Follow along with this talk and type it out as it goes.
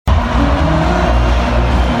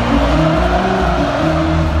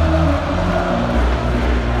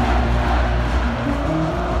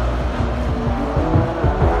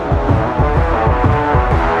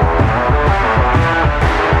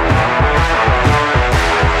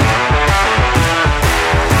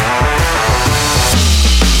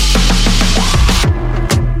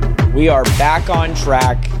We are back on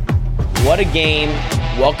track. What a game.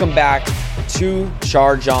 Welcome back to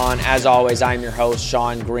Charge On. As always, I'm your host,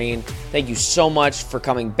 Sean Green. Thank you so much for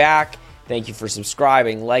coming back. Thank you for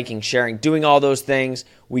subscribing, liking, sharing, doing all those things.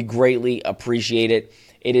 We greatly appreciate it.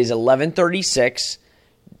 It is 11:36.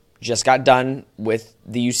 Just got done with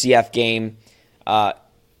the UCF game.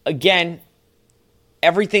 Again,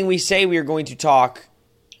 everything we say, we are going to talk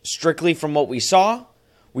strictly from what we saw.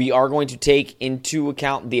 We are going to take into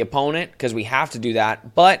account the opponent because we have to do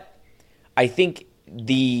that. But I think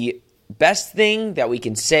the best thing that we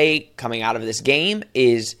can say coming out of this game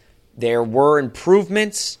is there were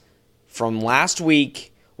improvements from last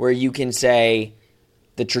week where you can say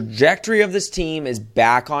the trajectory of this team is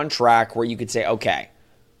back on track, where you could say, okay,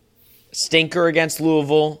 stinker against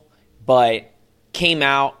Louisville, but came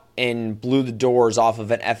out and blew the doors off of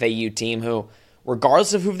an FAU team who,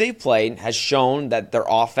 regardless of who they've played, has shown that their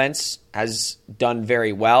offense has done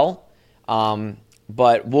very well.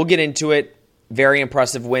 But we'll get into it. Very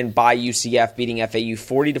impressive win by UCF, beating FAU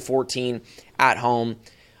 40-14 at home.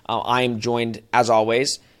 I am joined, as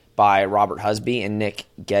always, by Robert Husby and Nick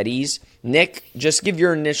Geddes. Nick, just give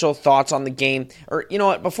your initial thoughts on the game. Or, you know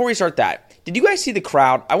what, before we start that, did you guys see the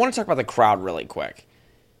crowd? I want to talk about the crowd really quick.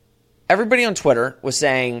 Everybody on Twitter was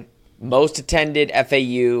saying most attended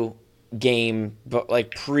FAU game, but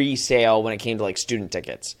like pre-sale when it came to like student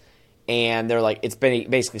tickets. And they're like, it's been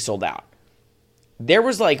basically sold out. There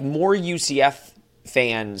was like more UCF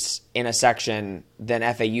fans in a section than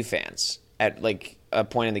FAU fans at like a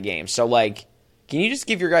point in the game. So like, can you just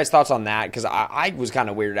give your guys' thoughts on that? Because I was kind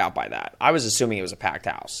of weirded out by that. I was assuming it was a packed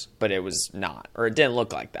house, but it was not, or it didn't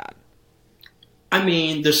look like that. I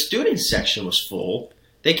mean, the student section was full.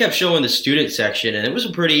 They kept showing the student section, and it was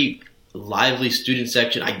a pretty lively student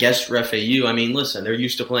section, I guess, for FAU. I mean, listen, they're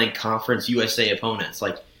used to playing Conference USA opponents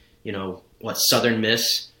like, Southern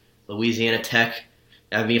Miss, Louisiana Tech.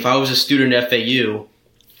 I mean, if I was a student at FAU,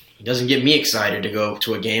 it doesn't get me excited to go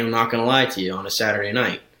to a game, I'm not going to lie to you, on a Saturday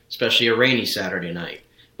night, especially a rainy Saturday night.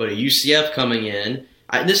 But a UCF coming in,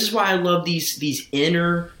 this is why I love these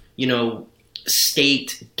inner,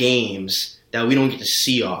 state games that we don't get to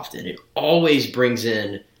see often. It always brings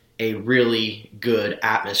in a really good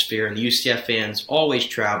atmosphere, and the UCF fans always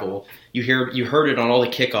travel. You heard it on all the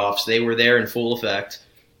kickoffs. They were there in full effect.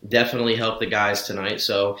 Definitely helped the guys tonight.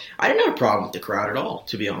 So I didn't have a problem with the crowd at all,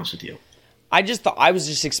 to be honest with you. I was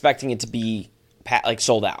just expecting it to be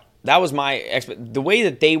sold out. That was the way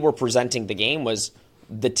that they were presenting the game was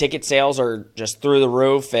the ticket sales are just through the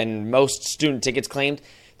roof, and most student tickets claimed.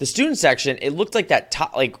 The student section, it looked like that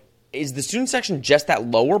top, is the student section just that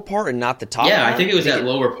lower part and not the top? Yeah, part? I think it was that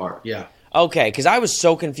lower part, yeah. Okay, because I was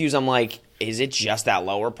so confused. I'm like, is it just that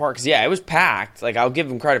lower part? Because, yeah, it was packed. I'll give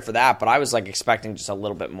them credit for that, but I was, expecting just a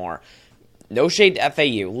little bit more. No shade to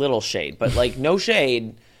FAU, little shade, but, no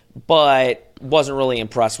shade, but wasn't really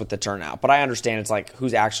impressed with the turnout. But I understand it's,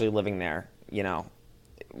 who's actually living there,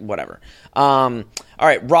 whatever. All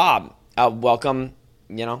right, Rob, welcome,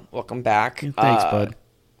 welcome back. Thanks, bud.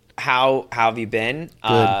 How have you been?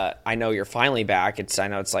 Good. I know you're finally back. I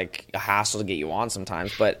know it's like a hassle to get you on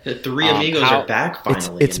sometimes, but the three amigos are back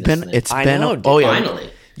finally. It's been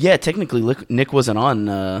Finally. Yeah, technically Nick wasn't on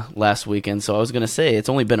last weekend, so I was gonna say it's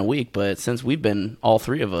only been a week, but since we've been all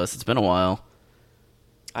three of us, it's been a while.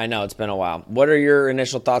 I know it's been a while. What are your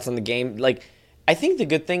initial thoughts on the game? I think the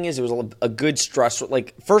good thing is it was a good stress.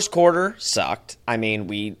 First quarter sucked. I mean,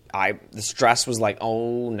 the stress was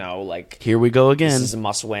oh no, here we go again. This is a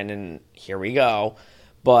must win, and here we go.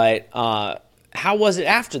 But how was it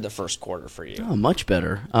after the first quarter for you? Oh, much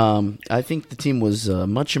better. I think the team was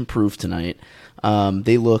much improved tonight.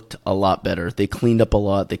 They looked a lot better. They cleaned up a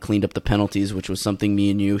lot. They cleaned up the penalties, which was something me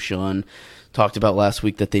and you, Sean, talked about last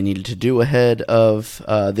week that they needed to do ahead of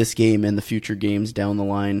this game and the future games down the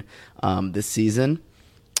line this season.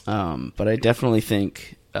 But I definitely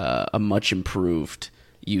think a much improved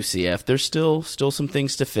UCF. There's still some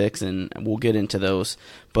things to fix, and we'll get into those,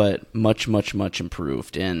 but much, much, much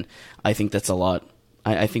improved. And I think that's a lot.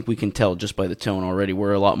 I think we can tell just by the tone already.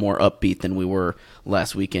 We're a lot more upbeat than we were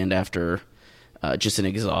last weekend after just an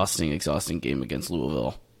exhausting game against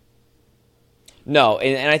Louisville. No,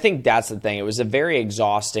 and I think that's the thing. It was a very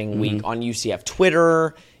exhausting week on UCF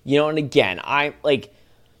Twitter, and again,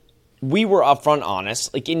 we were upfront honest.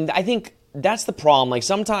 And I think that's the problem.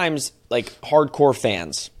 Sometimes, hardcore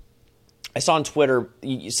fans, I saw on Twitter,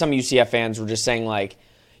 some UCF fans were just saying,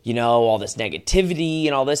 all this negativity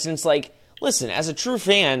and all this, and it's listen, as a true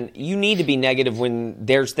fan, you need to be negative when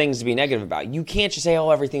there's things to be negative about. You can't just say,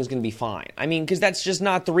 everything's going to be fine. I mean, because that's just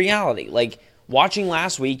not the reality. Watching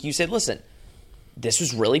last week, you said, listen, this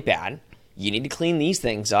was really bad. You need to clean these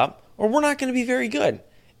things up, or we're not going to be very good.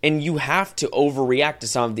 And you have to overreact to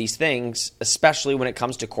some of these things, especially when it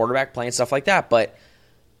comes to quarterback play and stuff like that. But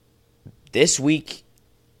this week,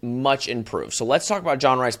 much improved. So let's talk about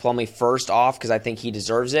John Rhys Plumlee first off, because I think he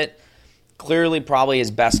deserves it. Clearly, probably his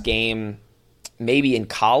best game, maybe in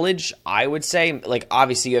college, I would say. Like,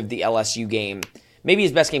 obviously, you have the LSU game. Maybe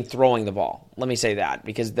his best game throwing the ball. Let me say that,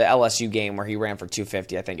 because the LSU game where he ran for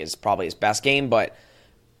 250, I think, is probably his best game. But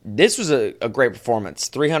this was a great performance.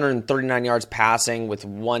 339 yards passing with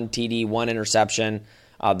 1 TD, 1 interception.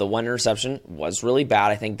 The 1 interception was really bad.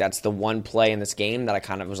 I think that's the one play in this game that I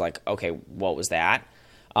kind of was like, okay, what was that?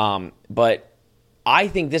 But I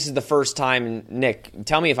think this is the first time, Nick,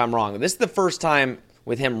 tell me if I'm wrong. This is the first time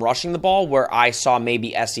with him rushing the ball where I saw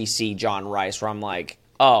maybe SEC John Rhys, where I'm like,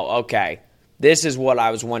 oh, okay, this is what I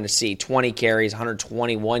was wanting to see. 20 carries,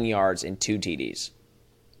 121 yards, and 2 TDs.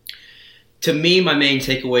 To me, my main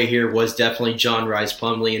takeaway here was definitely John Rhys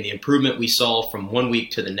Plumlee and the improvement we saw from one week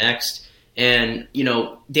to the next. And,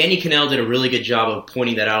 Danny Cannell did a really good job of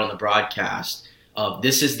pointing that out on the broadcast.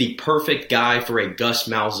 This is the perfect guy for a Gus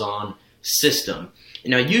Malzahn system.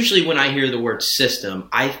 Now, usually when I hear the word system,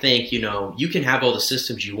 I think, you can have all the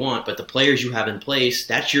systems you want, but the players you have in place,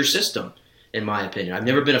 that's your system, in my opinion. I've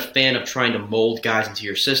never been a fan of trying to mold guys into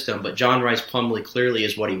your system, but John Rhys Plumlee clearly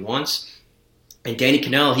is what he wants. And Danny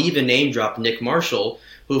Cannell, he even name-dropped Nick Marshall,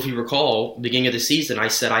 who, if you recall, beginning of the season, I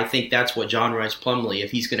said, I think that's what John Rhys Plumlee, if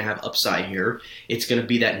he's going to have upside here, it's going to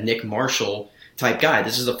be that Nick Marshall type guy.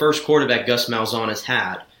 This is the first quarterback Gus Malzahn has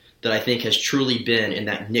had that I think has truly been in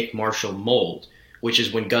that Nick Marshall mold, which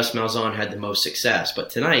is when Gus Malzahn had the most success. But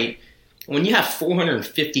tonight, when you have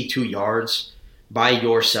 452 yards by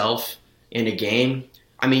yourself in a game,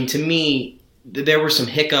 I mean, to me, there were some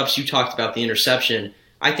hiccups. You talked about the interception.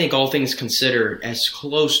 I think all things considered, as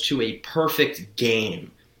close to a perfect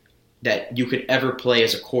game that you could ever play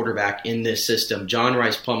as a quarterback in this system. John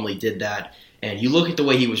Rhys Plumlee did that. And you look at the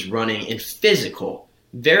way he was running and physical,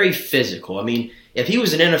 very physical. I mean, if he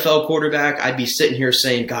was an NFL quarterback, I'd be sitting here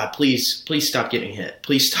saying, God, please stop getting hit.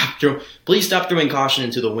 Please stop throwing caution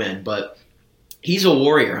into the wind. But he's a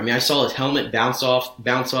warrior. I mean, I saw his helmet bounce off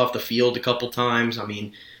the field a couple times. I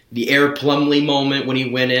mean, the Air Plumlee moment when he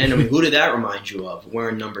went in. I mean, who did that remind you of?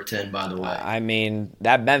 Wearing number 10, by the way. I mean,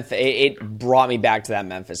 that Memphis, it brought me back to that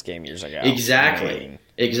Memphis game years ago. Exactly.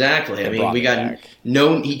 I mean, we got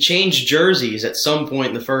he changed jerseys at some point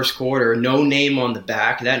in the first quarter. No name on the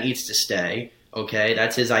back. That needs to stay. Okay,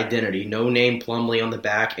 that's his identity. No name Plumlee on the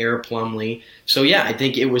back, Air Plumlee. So, yeah, I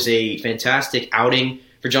think it was a fantastic outing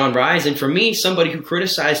for John Rhys. And for me, somebody who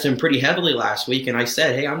criticized him pretty heavily last week, and I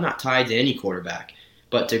said, hey, I'm not tied to any quarterback.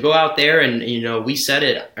 But to go out there and, we said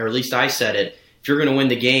it, or at least I said it, if you're going to win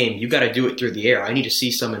the game, you got to do it through the air. I need to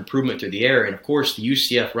see some improvement through the air. And, of course, the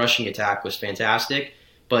UCF rushing attack was fantastic.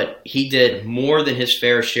 But he did more than his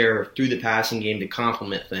fair share through the passing game to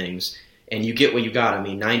complement things. And you get what you got. I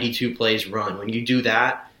mean, 92 plays run. When you do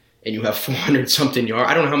that and you have 400-something yards,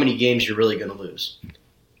 I don't know how many games you're really going to lose.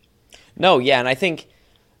 No, yeah, and I think,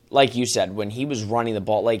 like you said, when he was running the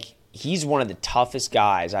ball, like, he's one of the toughest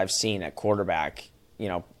guys I've seen at quarterback,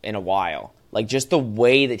 in a while. Like, just the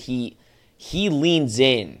way that he leans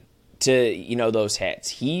in to, those hits.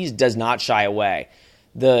 He does not shy away.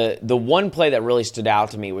 The one play that really stood out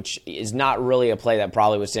to me, which is not really a play that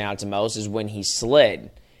probably would stand out to most, is when he slid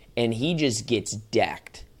and he just gets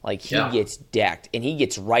decked. Like, he gets decked and he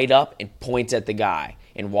gets right up and points at the guy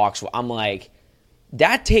and walks. I'm like,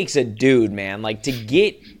 that takes a dude, man. Like, to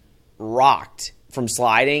get rocked from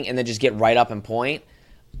sliding and then just get right up and point,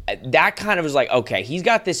 that kind of was like, okay, he's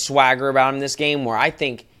got this swagger about him in this game where I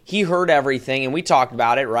think he heard everything, and we talked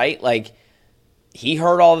about it, right? Like, he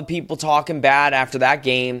heard all the people talking bad after that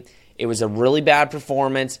game. It was a really bad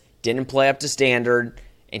performance, didn't play up to standard,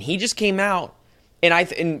 and he just came out.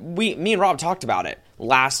 And me and Rob talked about it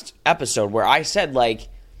last episode where I said, like,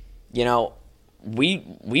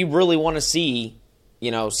 we really want to see,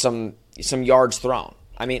 some yards thrown.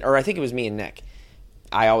 I mean, or I think it was me and Nick.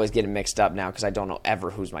 I always get it mixed up now because I don't know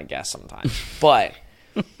ever who's my guest sometimes. But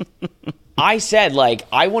I said, like,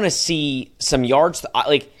 I want to see some yards.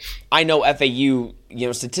 Like, I know FAU,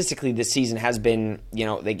 statistically this season has been,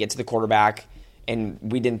 they get to the quarterback, and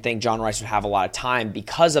we didn't think John Rhys would have a lot of time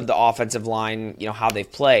because of the offensive line, how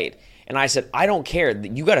they've played. And I said, I don't care.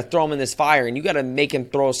 You got to throw him in this fire, and you got to make him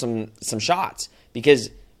throw some shots because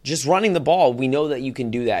just running the ball, we know that you can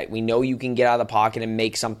do that. We know you can get out of the pocket and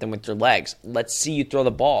make something with your legs. Let's see you throw the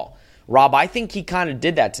ball. Rob, I think he kind of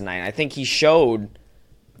did that tonight. I think he showed,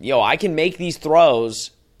 I can make these throws.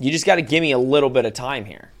 You just got to give me a little bit of time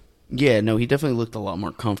here. Yeah, no, he definitely looked a lot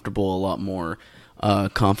more comfortable, a lot more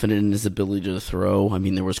confident in his ability to throw. I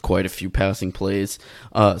mean, there was quite a few passing plays,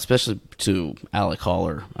 especially to Alec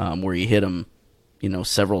Holler, where he hit him,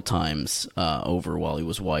 several times over while he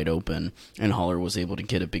was wide open, and Holler was able to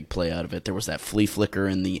get a big play out of it. There was that flea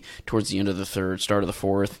flicker towards the end of the third, start of the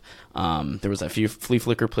fourth. There was that flea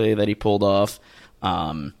flicker play that he pulled off.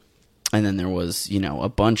 And then there was, a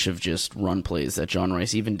bunch of just run plays that John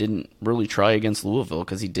Rice even didn't really try against Louisville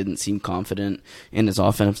because he didn't seem confident in his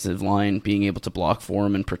offensive line being able to block for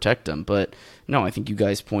him and protect him. But no, I think you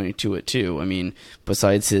guys pointed to it too. I mean,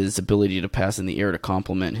 besides his ability to pass in the air to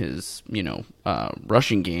complement his,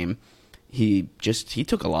 rushing game, he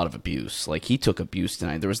took a lot of abuse. Like, he took abuse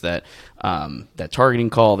tonight. There was that targeting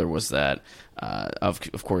call. There was that,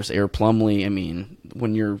 of course, Air Plumlee. I mean,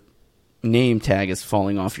 when you're name tag is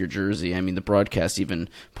falling off your jersey. I mean, the broadcast even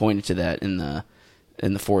pointed to that in the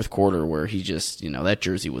fourth quarter where he just, that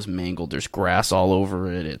jersey was mangled. There's grass all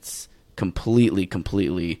over it. It's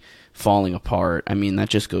completely falling apart. I mean, that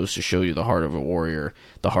just goes to show you the heart of a warrior,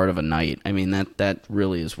 the heart of a knight. I mean, that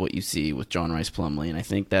really is what you see with John Rice Plumlee, and I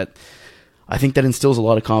think that instills a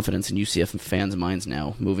lot of confidence in UCF fans' minds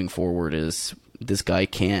now moving forward. Is this guy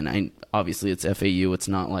obviously it's FAU. It's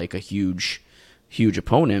not like a huge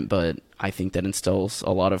opponent, but I think that instills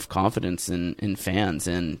a lot of confidence in fans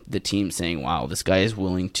and the team saying, wow, this guy is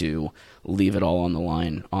willing to leave it all on the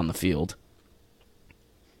line on the field.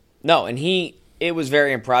 No, and it was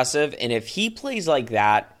very impressive, and if he plays like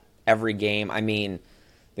that every game, I mean,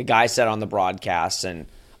 the guy said on the broadcast, and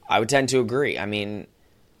I would tend to agree, I mean,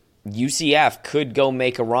 UCF could go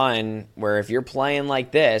make a run where if you're playing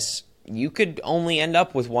like this, you could only end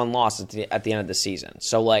up with one loss at the end of the season.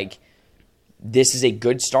 So, this is a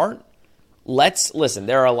good start. Let's listen.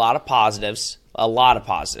 There are a lot of positives.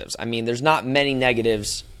 I mean, there's not many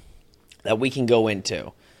negatives that we can go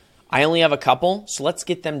into. I only have a couple, so let's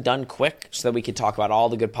get them done quick so that we can talk about all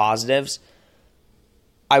the good positives.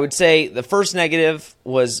 I would say the first negative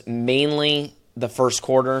was mainly the first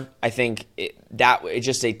quarter. I think it's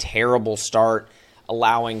just a terrible start,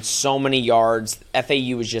 allowing so many yards.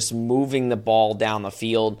 FAU was just moving the ball down the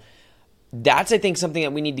field. That's, I think, something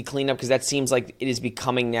that we need to clean up because that seems like it is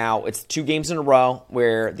becoming now. It's 2 games in a row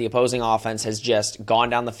where the opposing offense has just gone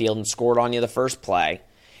down the field and scored on you the first play.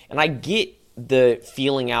 And I get the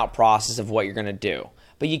feeling out process of what you're going to do.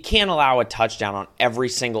 But you can't allow a touchdown on every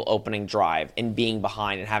single opening drive and being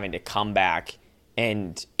behind and having to come back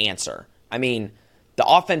and answer. I mean, the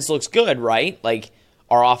offense looks good, right? Like,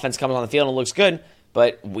 our offense comes on the field and it looks good,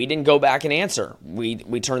 but we didn't go back and answer. We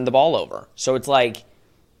turned the ball over. So it's like,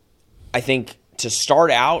 I think to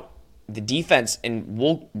start out, the defense, and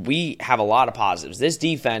we have a lot of positives. This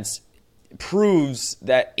defense proves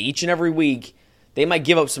that each and every week they might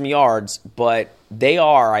give up some yards, but they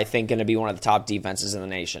are, I think, going to be one of the top defenses in the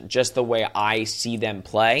nation, just the way I see them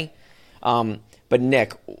play. But,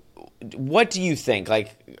 Nick, what do you think?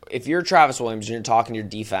 Like, if you're Travis Williams and you're talking to your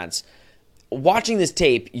defense, watching this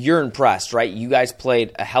tape, you're impressed, right? You guys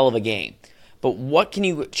played a hell of a game. But what can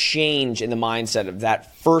you change in the mindset of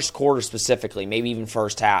that first quarter specifically, maybe even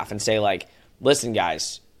first half, and say, like, listen,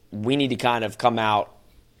 guys, we need to kind of come out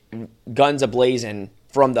guns a-blazing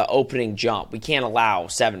from the opening jump. We can't allow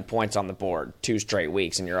 7 points on the board 2 straight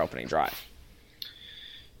weeks in your opening drive.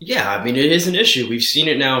 Yeah, I mean, it is an issue. We've seen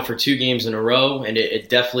it now for 2 games in a row, and it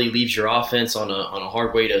definitely leaves your offense on a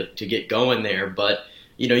hard way to get going there. But,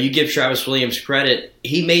 you give Travis Williams credit.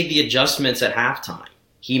 He made the adjustments at halftime.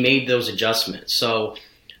 He made those adjustments. So,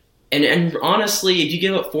 and honestly, if you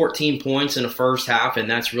give up 14 points in the first half and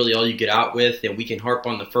that's really all you get out with, and we can harp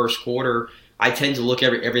on the first quarter, I tend to look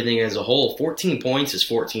at everything as a whole. 14 points is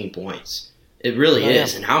 14 points. It really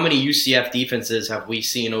is. And how many UCF defenses have we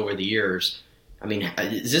seen over the years? I mean,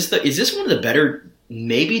 is this one of the better,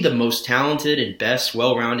 maybe the most talented and best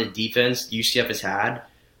well-rounded defense UCF has had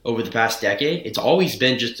over the past decade? It's always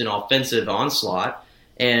been just an offensive onslaught.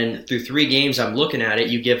 And through 3 games, I'm looking at it,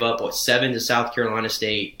 you give up, 7 to South Carolina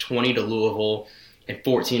State, 20 to Louisville, and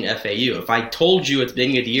 14 to FAU. If I told you at the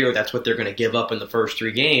beginning of the year that's what they're going to give up in the first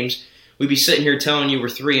 3 games, we'd be sitting here telling you we're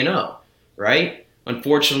 3-0, right?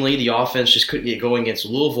 Unfortunately, the offense just couldn't get going against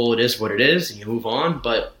Louisville. It is what it is, and you move on.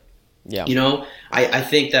 But, I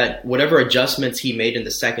think that whatever adjustments he made in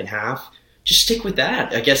the second half, just stick with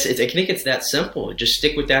that. I think it's that simple. Just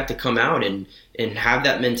stick with that to come out and have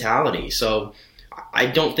that mentality. So I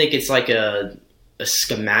don't think it's like a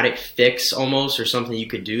schematic fix almost or something you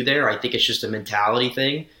could do there. I think it's just a mentality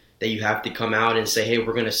thing that you have to come out and say, hey,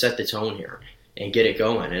 we're going to set the tone here and get it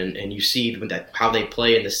going. And you see how they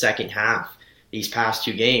play in the second half these past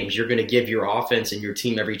 2 games. You're going to give your offense and your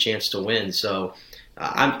team every chance to win. So,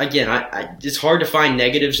 it's hard to find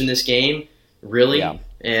negatives in this game Really? Yeah.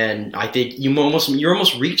 And I think you're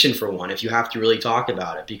almost reaching for one if you have to really talk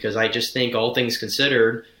about it, because I just think all things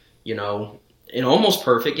considered, an almost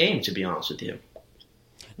perfect game, to be honest with you.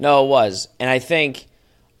 No, it was. And I think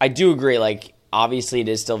I do agree. Like, obviously, it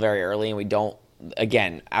is still very early, and we don't,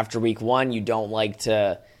 again, after week one, you don't like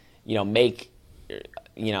to, make,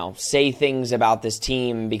 say things about this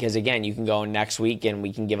team because, again, you can go next week and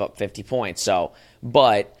we can give up 50 points. So,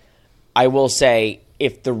 but I will say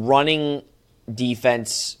if the running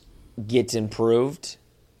defense gets improved,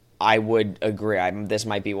 I would agree. This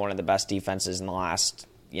might be one of the best defenses in the last,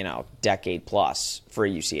 decade plus for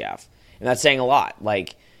UCF. And that's saying a lot.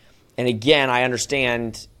 Like, and again, I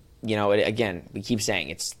understand, again, we keep saying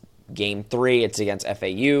it's game 3, it's against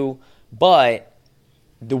FAU, but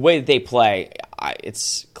the way that they play,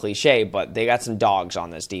 it's cliche, but they got some dogs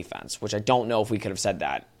on this defense, which I don't know if we could have said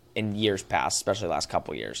that in years past, especially the last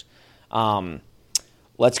couple years.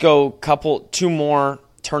 Let's go 2 more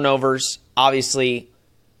turnovers. Obviously,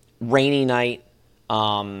 rainy night.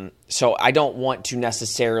 So I don't want to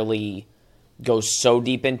necessarily go so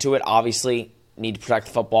deep into it. Obviously, need to protect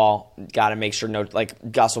the football. Got to make sure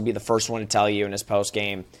Gus will be the first one to tell you in his post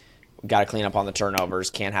game. Got to clean up on the turnovers.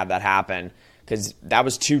 Can't have that happen because that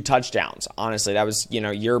was 2 touchdowns. Honestly, that was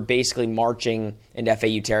you're basically marching into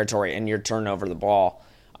FAU territory and you're turning over the ball.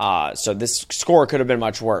 So this score could have been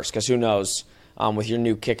much worse because who knows? With your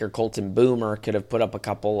new kicker Colton Boomer, could have put up a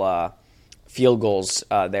couple field goals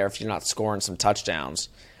there if you're not scoring some touchdowns.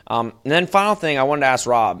 And then final thing I wanted to ask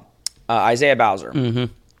Rob, Isaiah Bowser. Mm-hmm.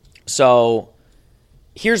 So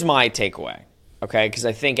here's my takeaway, okay? Because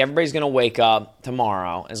I think everybody's going to wake up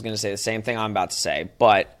tomorrow and is going to say the same thing I'm about to say,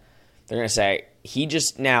 but they're going to say,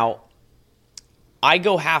 I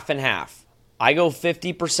go half and half. I go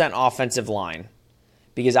 50% offensive line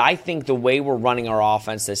because I think the way we're running our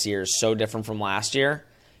offense this year is so different from last year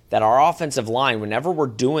that our offensive line, whenever we're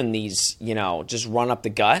doing these, just run up the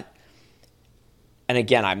gut, and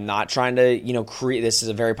again, I'm not trying to, create, this is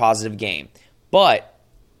a very positive game, but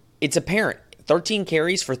it's apparent. 13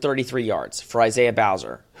 carries for 33 yards for Isaiah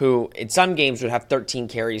Bowser, who in some games would have 13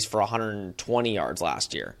 carries for 120 yards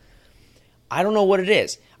last year. I don't know what it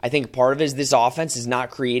is. I think part of it is this offense is not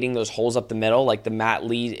creating those holes up the middle, like the Matt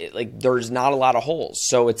Lee, like there's not a lot of holes.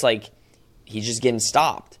 So it's like he's just getting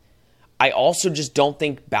stopped. I also just don't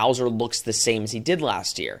think Bowser looks the same as he did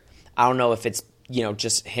last year. I don't know if it's,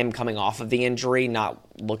 just him coming off of the injury, not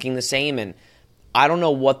looking the same, and I don't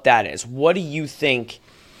know what that is. What do you think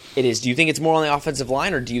it is? Do you think it's more on the offensive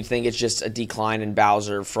line, or do you think it's just a decline in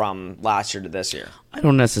Bowser from last year to this year? I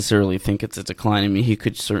don't necessarily think it's a decline. I mean, he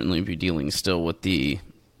could certainly be dealing still with the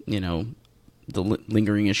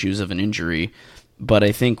lingering issues of an injury. But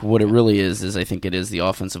I think what it really is I think it is the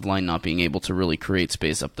offensive line not being able to really create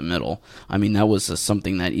space up the middle. I mean, that was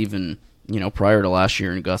something that even prior to last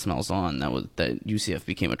year in Gus Malzahn, that UCF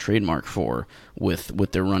became a trademark for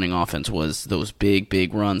with their running offense was those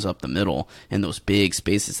big runs up the middle and those big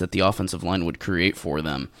spaces that the offensive line would create for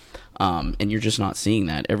them. And you're just not seeing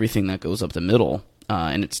that. Everything that goes up the middle,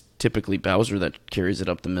 and it's typically Bowser that carries it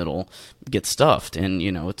up the middle, gets stuffed, and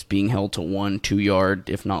it's being held to 1-2 yard,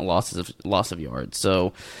 if not loss of yards.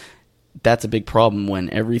 So that's a big problem when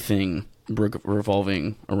everything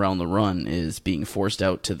revolving around the run is being forced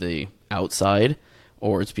out to the outside,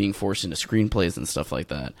 or it's being forced into screenplays and stuff like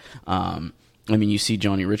that. I mean, you see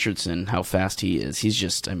Johnny Richardson, how fast he is. He's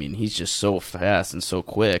just so fast and so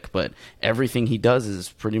quick, but everything he does is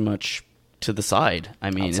pretty much to the side. I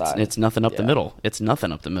mean, it's nothing up the middle. It's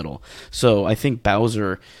nothing up the middle. So I think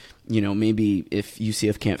Bowser, maybe if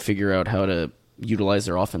UCF can't figure out how to utilize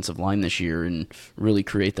their offensive line this year and really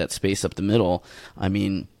create that space up the middle, I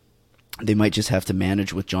mean, they might just have to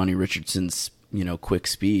manage with Johnny Richardson's quick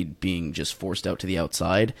speed being just forced out to the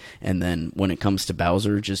outside, and then when it comes to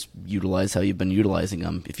Bowser, just utilize how you've been utilizing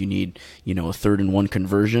him. If you need a 3rd and 1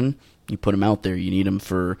 conversion, you put him out there. You need him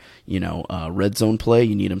for red zone play.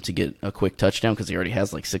 You need him to get a quick touchdown because he already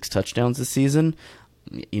has like 6 touchdowns this season.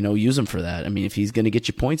 Use him for that. I mean, if he's going to get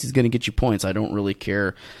you points, he's going to get you points. I don't really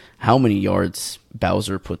care how many yards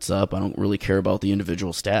Bowser puts up. I don't really care about the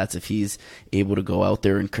individual stats. If he's able to go out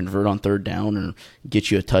there and convert on 3rd down or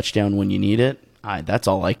get you a touchdown when you need it, that's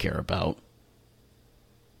all I care about.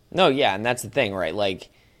 No, yeah, and that's the thing, right? Like,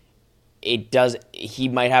 he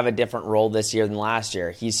might have a different role this year than last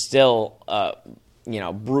year. He's still,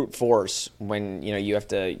 brute force when, you have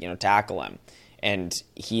to, tackle him. And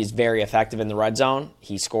he's very effective in the red zone.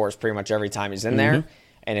 He scores pretty much every time he's in there.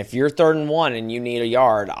 And if you're 3rd and 1 and you need a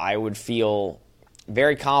yard, I would feel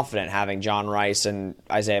very confident having John Rice and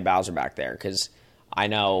Isaiah Bowser back there because I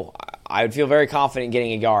know I would feel very confident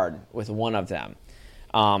getting a yard with one of them.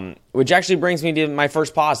 Which actually brings me to my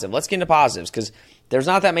first positive. Let's get into positives because there's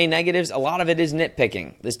not that many negatives. A lot of it is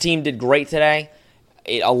nitpicking. This team did great today.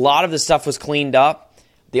 A lot of the stuff was cleaned up.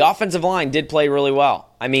 The offensive line did play really well.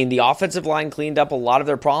 I mean, the offensive line cleaned up a lot of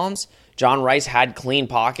their problems. John Rice had clean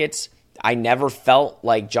pockets. I never felt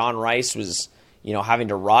like John Rice was, having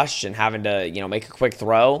to rush and having to, make a quick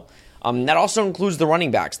throw. That also includes the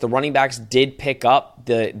running backs. The running backs did pick up.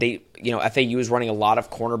 FAU was running a lot of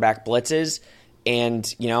cornerback blitzes. And,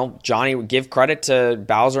 Johnny, give credit to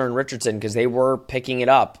Bowser and Richardson because they were picking it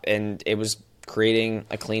up. And it was creating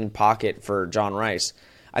a clean pocket for John Rice.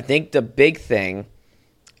 I think the big thing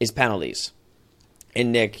is penalties.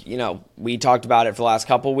 And Nick, we talked about it for the last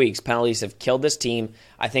couple of weeks. Penalties have killed this team.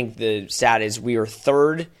 I think the stat is we are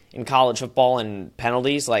third in college football in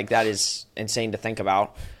penalties. Like, that is insane to think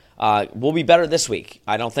about. We'll be better this week.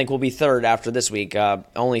 I don't think we'll be third after this week.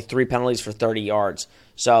 Only 3 penalties for 30 yards.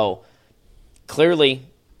 So, clearly,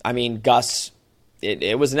 Gus,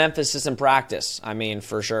 it was an emphasis in practice.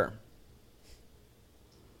 For sure.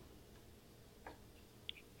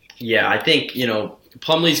 Yeah, I think,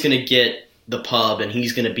 Plumlee's going to get the pub and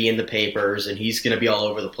he's going to be in the papers and he's going to be all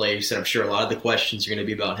over the place. And I'm sure a lot of the questions are going to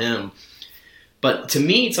be about him. But to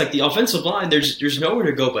me, it's like the offensive line, there's nowhere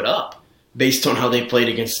to go but up based on how they played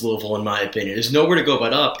against Louisville, in my opinion. There's nowhere to go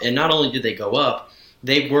but up. And not only did they go up,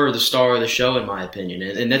 they were the star of the show, in my opinion.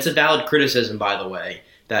 And that's a valid criticism, by the way,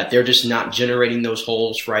 that they're just not generating those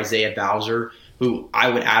holes for Isaiah Bowser, who I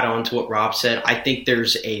would add on to what Rob said. I think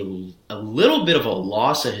there's a little bit of a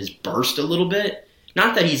loss at his burst a little bit.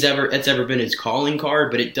 Not that it's ever been his calling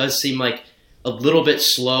card, but it does seem like a little bit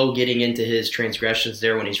slow getting into his transgressions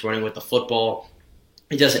there when he's running with the football.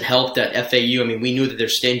 It doesn't help that FAU, we knew that they're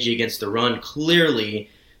stingy against the run. Clearly,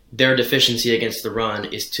 their deficiency against the run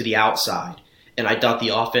is to the outside. And I thought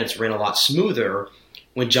the offense ran a lot smoother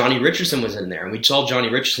when Johnny Richardson was in there. And we saw Johnny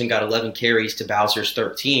Richardson got 11 carries to Bowser's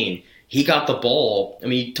 13. He got the ball.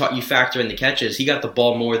 You factor in the catches. He got the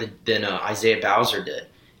ball more than Isaiah Bowser did.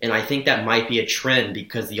 And I think that might be a trend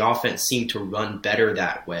because the offense seemed to run better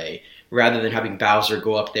that way rather than having Bowser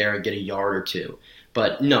go up there and get a yard or two.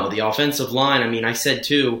 But no, the offensive line, I said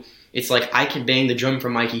too, it's like I can bang the drum for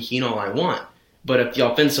Mikey Keene all I want. But if the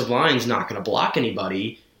offensive line's not going to block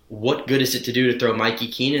anybody, what good is it to do to throw Mikey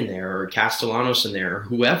Keene in there or Castellanos in there or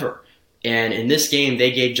whoever? And in this game,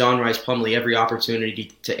 they gave John Rice Plumlee every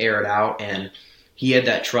opportunity to air it out, and he had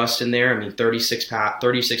that trust in there. 36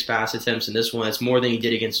 pass attempts in this one. That's more than he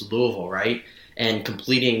did against Louisville, right? And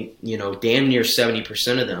completing, damn near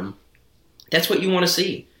 70% of them. That's what you want to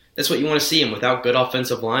see. That's what you want to see. And without good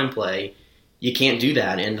offensive line play, you can't do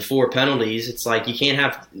that. And the 4 penalties, it's like you can't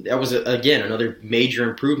have – that was, again, another major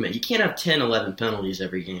improvement. You can't have 10, 11 penalties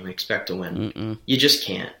every game and expect to win. Mm-mm. You just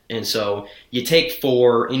can't. And so you take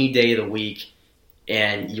 4 any day of the week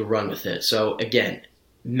and you run with it. So, again,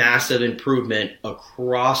 massive improvement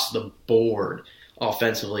across the board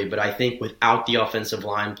offensively. But I think without the offensive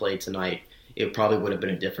line play tonight, it probably would have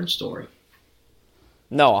been a different story.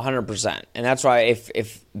 No, 100%. And that's why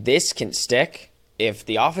if this can stick – if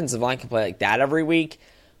the offensive line can play like that every week,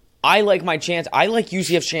 I like my chance. I like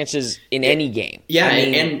UCF's chances in any game. Yeah,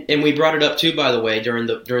 and we brought it up too, by the way, during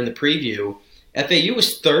the preview. FAU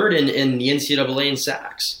was third in the NCAA in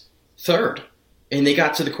sacks. Third. And they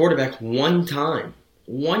got to the quarterback one time.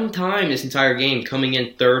 One time this entire game, coming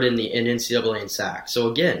in third in NCAA in sacks.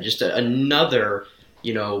 So again, just another,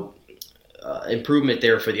 improvement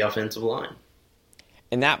there for the offensive line.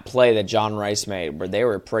 And that play that John Rice made, where they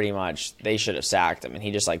were pretty much, they should have sacked him, and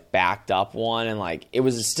he just backed up one, and it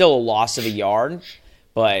was still a loss of a yard,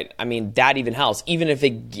 but that even helps. Even if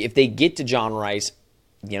they get to John Rice,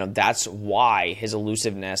 that's why his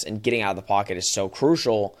elusiveness and getting out of the pocket is so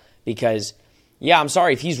crucial. Because, yeah, I'm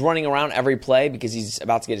sorry if he's running around every play because he's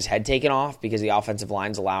about to get his head taken off because the offensive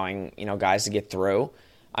line's allowing guys to get through.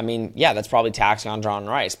 Yeah, that's probably taxing on John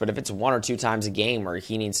Rice. But if it's 1 or 2 times a game where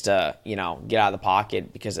he needs to, get out of the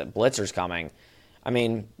pocket because a blitzer's coming,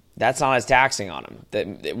 that's not as taxing on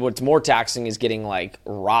him. What's more taxing is getting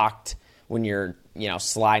rocked when you're,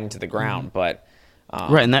 sliding to the ground. But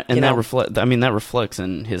right, and that reflects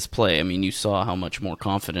in his play. You saw how much more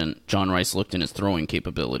confident John Rice looked in his throwing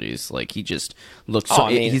capabilities. He just looked so.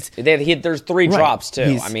 There's 3 drops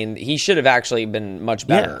too. He should have actually been much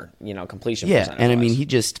better. Completion. Yeah, and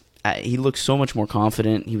he looked so much more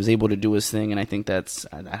confident. He was able to do his thing, and I think that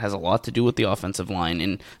has a lot to do with the offensive line.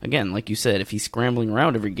 And again, like you said, if he's scrambling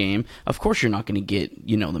around every game, of course you're not going to get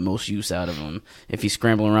the most use out of him. If he's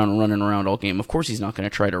scrambling around and running around all game, of course he's not going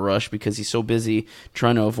to try to rush because he's so busy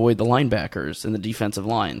trying to avoid the linebackers and the defensive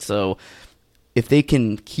line. So if they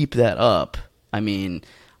can keep that up,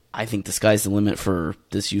 I think the sky's the limit for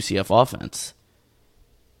this UCF offense.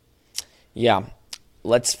 Yeah.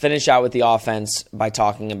 Let's finish out with the offense by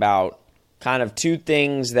talking about kind of three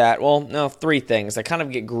things that kind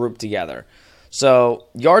of get grouped together. So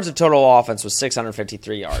yards of total offense was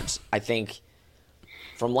 653 yards. I think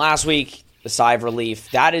from last week, the sigh of relief,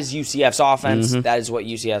 that is UCF's offense. That is what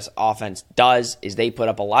UCF's offense does, is they put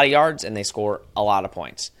up a lot of yards and they score a lot of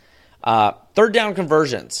points. Third down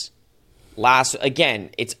conversions. Again,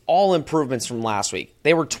 it's all improvements from last week.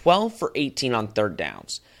 They were 12 for 18 on third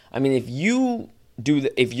downs. I mean,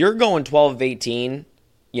 if you're going 12 of 18,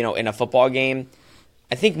 in a football game,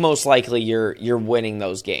 I think most likely you're winning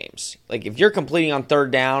those games. Like if you're completing on third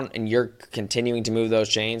down and you're continuing to move those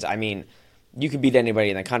chains, I mean, you could beat anybody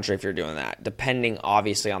in the country if you're doing that, depending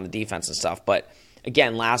obviously on the defense and stuff. But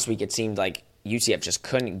again, last week it seemed like UCF just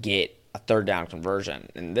couldn't get a third down conversion.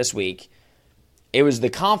 And this week, it was the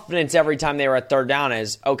confidence every time they were at third down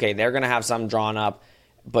is, okay, they're going to have some drawn up.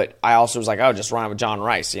 But I also was like, just run it with John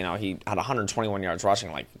Rice. He had 121 yards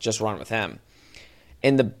rushing. Like, just run with him.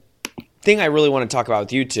 And the thing I really want to talk about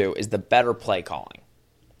with you two is the better play calling.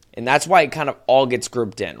 And that's why it kind of all gets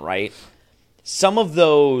grouped in, right? Some of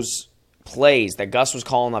those plays that Gus was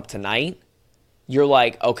calling up tonight, you're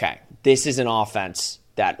like, okay, this is an offense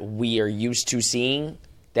that we are used to seeing,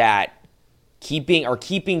 that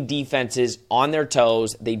keeping defenses on their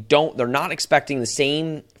toes. They're not expecting the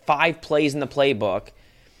same 5 plays in the playbook.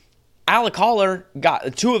 Alec Holler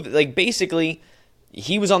got basically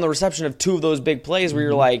he was on the reception of 2 of those big plays where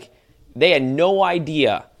you're like, they had no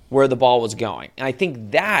idea where the ball was going. And I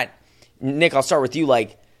think that, Nick, I'll start with you,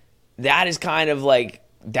 like, that is kind of like,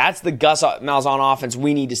 that's the Gus Malzahn offense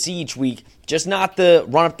we need to see each week. Just not the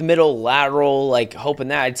run up the middle, lateral, like hoping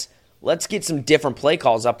that. It's let's get some different play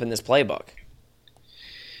calls up in this playbook.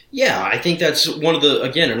 Yeah, I think that's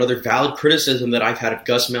another valid criticism that I've had of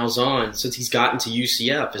Gus Malzahn since he's gotten to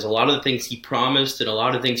UCF is a lot of the things he promised and a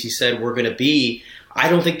lot of things he said were going to be, I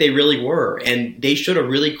don't think they really were. And they showed a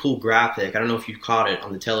really cool graphic, I don't know if you caught it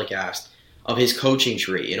on the telecast, of his coaching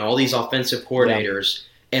tree and all these offensive coordinators. Yeah.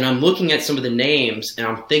 And I'm looking at some of the names and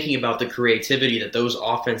I'm thinking about the creativity that those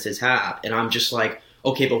offenses have. And I'm just like,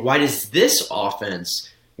 okay, but why does this offense,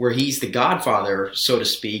 where he's the godfather, so to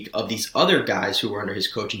speak, of these other guys who are under his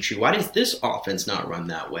coaching tree, why does this offense not run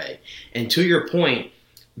that way? And to your point,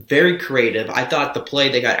 very creative. I thought the play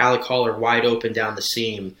they got Alec Holler wide open down the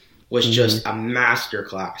seam was just a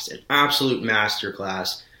masterclass, an absolute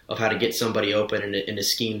masterclass of how to get somebody open and to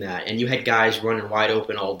scheme that. And you had guys running wide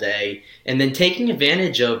open all day and then taking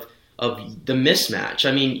advantage of the mismatch.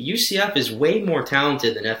 I mean, UCF is way more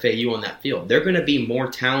talented than FAU on that field. They're going to be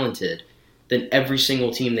more talented than every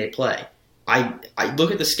single team they play. I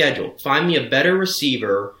look at the schedule. Find me a better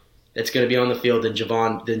receiver that's going to be on the field than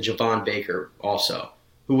Javon Baker also,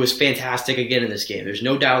 who was fantastic again in this game. There's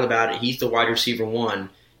no doubt about it. He's the wide receiver 1.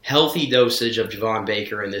 Healthy dosage of Javon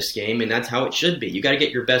Baker in this game, and that's how it should be. You got to get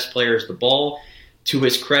your best players the ball. To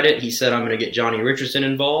his credit, he said, I'm going to get Johnny Richardson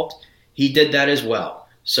involved. He did that as well.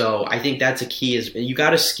 So I think that's a key. Is you got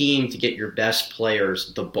to scheme to get your best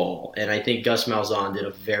players the ball, and I think Gus Malzahn did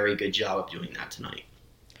a very good job of doing that tonight.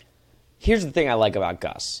 Here's the thing I like about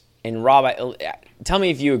Gus. And Rob, tell me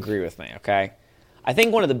if you agree with me, okay? I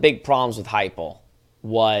think one of the big problems with Heupel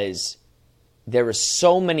was there were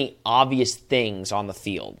so many obvious things on the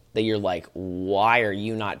field that you're like, why are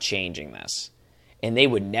you not changing this? And they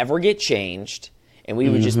would never get changed, and we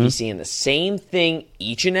would just be seeing the same thing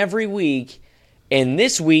each and every week. And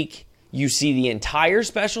this week, you see the entire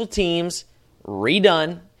special teams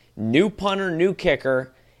redone, new punter, new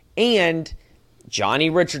kicker, and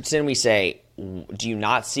Johnny Richardson, we say, do you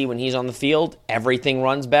not see when he's on the field, everything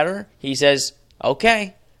runs better? He says,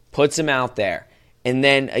 okay, puts him out there. And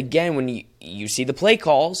then, again, when you see the play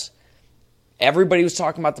calls, everybody was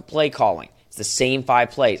talking about the play calling. It's the same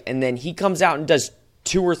 5 plays. And then he comes out and does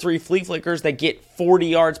 2 or 3 flea flickers that get 40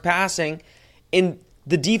 yards passing. And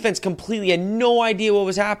the defense completely had no idea what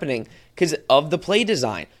was happening because of the play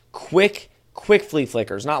design. Quick flea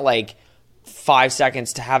flickers, not like 5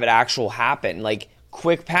 seconds to have it actual happen. Like,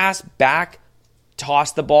 quick pass, back,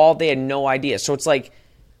 toss the ball. They had no idea. So it's like,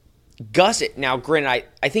 Gus, now granted,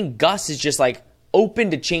 I think Gus is just like,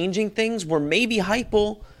 open to changing things where maybe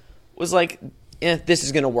Heupel was like, this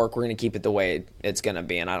is going to work. We're going to keep it the way it's going to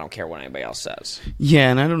be, and I don't care what anybody else says.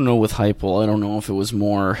 Yeah, and I don't know with Heupel. I don't know if it was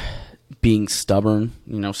more being stubborn,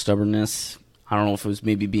 stubbornness. I don't know if it was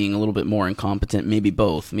maybe being a little bit more incompetent, maybe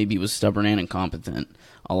both. Maybe he was stubborn and incompetent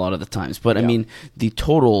a lot of the times. But, yeah. I mean, the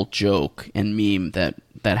total joke and meme that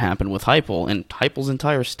happened with Heupel and Heupel's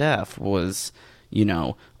entire staff was,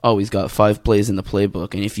 he's got 5 plays in the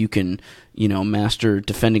playbook, and if you can, master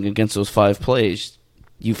defending against those 5 plays,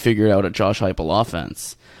 you figured out a Josh Heupel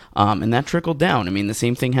offense. And that trickled down. I mean, the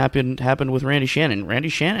same thing happened with Randy Shannon. Randy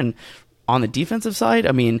Shannon, on the defensive side,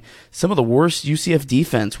 I mean, some of the worst UCF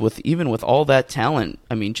defense, even with all that talent,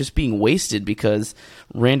 I mean, just being wasted because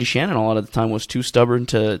Randy Shannon a lot of the time was too stubborn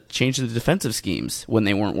to change the defensive schemes when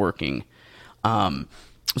they weren't working.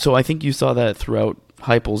 So I think you saw that throughout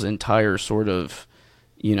Heupel's entire sort of,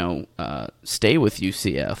 stay with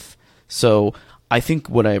UCF. So I think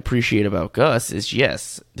what I appreciate about Gus is,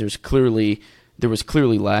 yes, there was clearly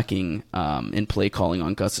lacking in play calling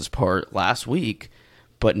on Gus's part last week,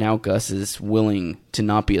 but now Gus is willing to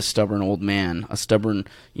not be a stubborn old man, a stubborn,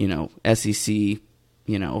 SEC,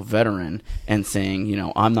 veteran, and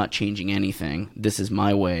saying, I'm not changing anything. This is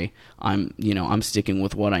my way. I'm sticking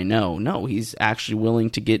with what I know. No, he's actually willing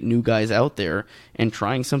to get new guys out there and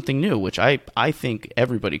trying something new, which I think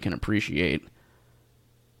everybody can appreciate.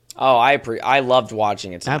 Oh, I loved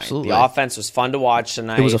watching it tonight. Absolutely. The offense was fun to watch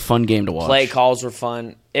tonight. It was a fun game to watch. Play calls were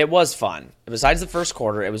fun. It was fun. Besides the first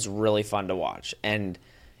quarter, it was really fun to watch. And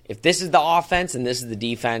if this is the offense and this is the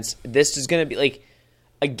defense, this is going to be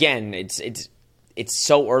again, it's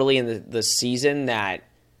so early in the season that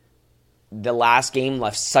the last game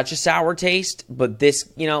left such a sour taste, but this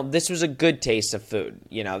was a good taste of food.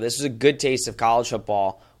 This was a good taste of college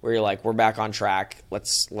football where you're like, we're back on track.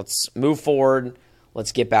 Let's move forward.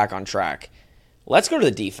 Let's get back on track. Let's go to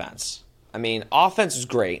the defense. I mean, offense was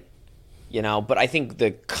great, but I think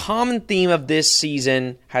the common theme of this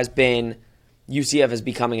season has been UCF is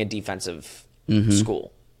becoming a defensive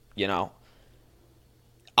school,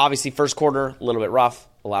 Obviously, first quarter, a little bit rough,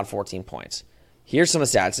 allowed 14 points. Here's some of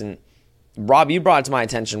the stats, and Rob, you brought it to my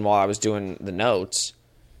attention while I was doing the notes.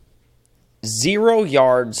 0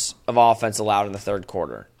 yards of offense allowed in the third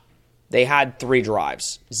quarter. They had 3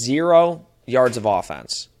 drives. 0 yards of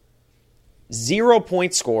offense. 0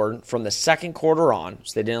 points scored from the second quarter on,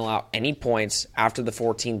 so they didn't allow any points after the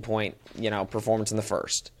 14-point, performance in the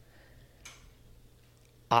first.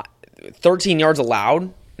 13 yards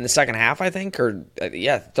allowed in the second half, I think,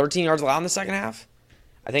 13 yards allowed in the second half,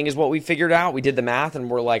 I think is what we figured out. We did the math, and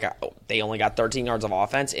we're like, they only got 13 yards of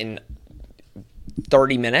offense in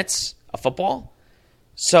 30 minutes of football.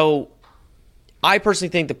 So I personally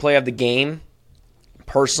think the play of the game,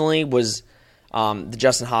 personally, was the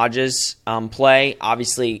Justin Hodges play.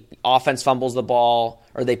 Obviously, offense fumbles the ball,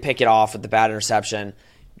 or they pick it off with the bad interception,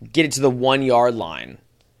 get it to the 1-yard line.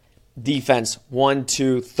 Defense,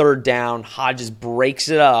 1-2, third down. Hodges breaks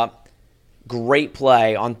it up. Great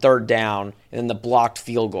play on third down, and then the blocked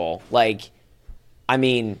field goal. That,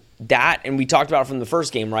 and we talked about it from the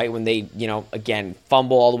first game, right? When they, again,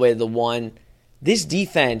 fumble all the way to the 1. This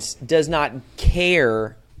defense does not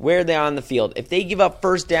care where they are on the field. If they give up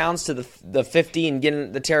first downs to the 50 and get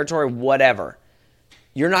in the territory, whatever,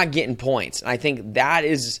 you're not getting points. And I think that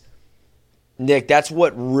is, Nick, that's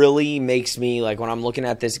what really makes me, when I'm looking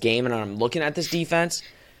at this game and I'm looking at this defense,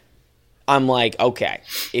 I'm like, okay,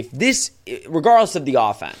 if this, regardless of the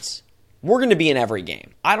offense, we're going to be in every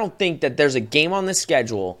game. I don't think that there's a game on this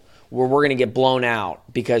schedule where we're going to get blown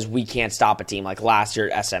out because we can't stop a team like last year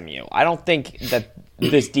at SMU. I don't think that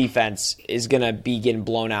this defense is going to be getting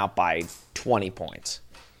blown out by 20 points.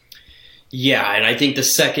 Yeah, and I think the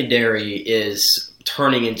secondary is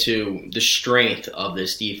turning into the strength of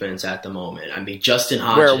this defense at the moment. I mean, Justin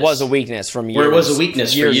Hodges, where it was a weakness from years. Where it was a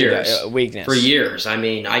weakness for years. For years. I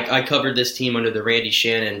mean, I covered this team under the Randy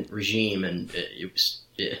Shannon regime, and it was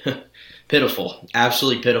pitiful,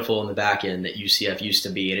 absolutely pitiful in the back end that UCF used to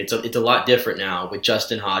be. And it's a lot different now with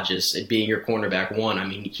Justin Hodges being your cornerback one. I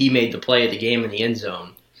mean, he made the play of the game in the end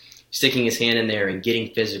zone, sticking his hand in there and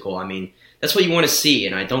getting physical. I mean, that's what you want to see,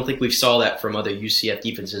 and I don't think we saw that from other UCF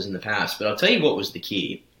defenses in the past. But I'll tell you what was the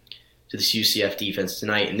key to this UCF defense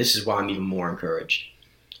tonight, and this is why I'm even more encouraged.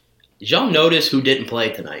 Did y'all notice who didn't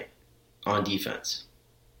play tonight on defense?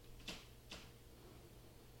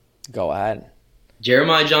 Go ahead.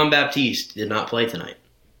 Jeremiah Jean-Baptiste did not play tonight.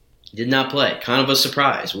 Did not play. Kind of a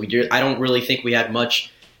surprise. I don't really think we had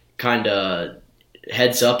much kind of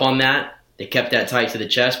heads up on that. They kept that tight to the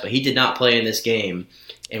chest, but he did not play in this game.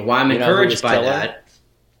 And why I'm encouraged by that.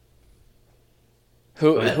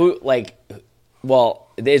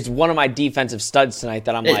 There's one of my defensive studs tonight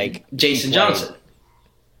that I'm Jason Johnson.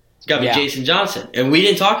 It's got to be Jason Johnson. And we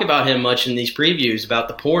didn't talk about him much in these previews about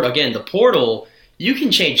the portal. Again, the portal, you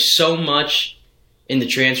can change so much in the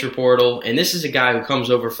transfer portal. And this is a guy who comes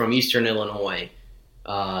over from Eastern Illinois.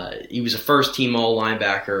 He was a first-team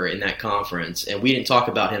all-linebacker in that conference. And we didn't talk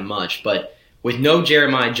about him much. But with no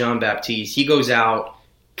Jeremiah Jean-Baptiste, he goes out,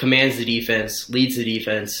 commands the defense, leads the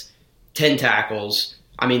defense, 10 tackles.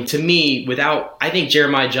 I mean, to me, I think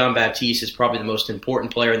Jeremiah John Baptiste is probably the most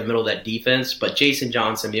important player in the middle of that defense, but Jason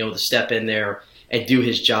Johnson being able to step in there and do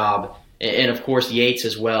his job, and of course Yates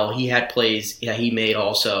as well, he had plays that he made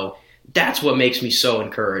also. That's what makes me so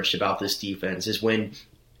encouraged about this defense is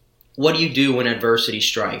what do you do when adversity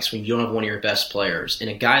strikes, when you don't have one of your best players? And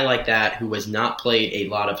a guy like that who has not played a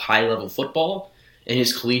lot of high-level football in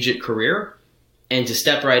his collegiate career, and to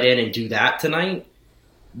step right in and do that tonight,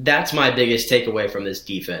 that's my biggest takeaway from this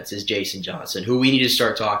defense is Jason Johnson, who we need to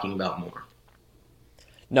start talking about more.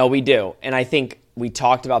 No, we do. And I think we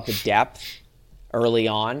talked about the depth early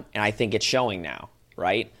on, and I think it's showing now,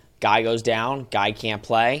 right? Guy goes down, guy can't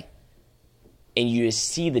play, and you just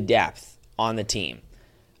see the depth on the team.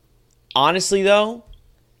 Honestly, though,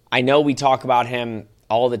 I know we talk about him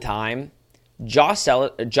all the time. Josh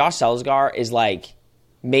Selzgar is like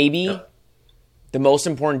maybe the most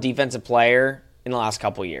important defensive player in the last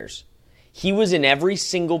couple of years. He was in every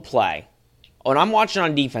single play. When I'm watching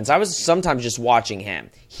on defense, I was sometimes just watching him.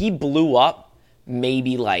 He blew up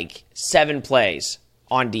maybe like 7 plays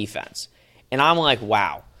on defense. And I'm like,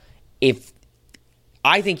 wow.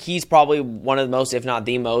 I think he's probably one of the most, if not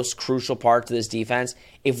the most, crucial parts of this defense.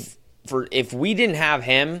 If we didn't have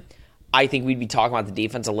him, I think we'd be talking about the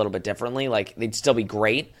defense a little bit differently. Like, they'd still be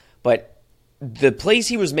great. But the plays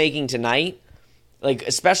he was making tonight, like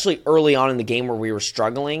especially early on in the game where we were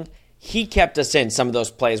struggling, he kept us in some of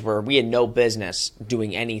those plays where we had no business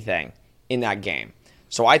doing anything in that game.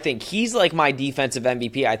 So I think he's like my defensive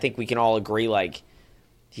MVP. I think we can all agree, like,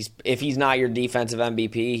 if he's not your defensive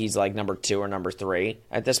MVP, he's like number 2 or number 3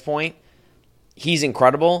 at this point. He's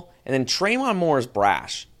incredible. And then Traymon Moore is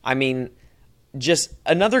brash. I mean, just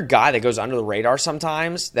another guy that goes under the radar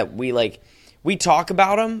sometimes that we talk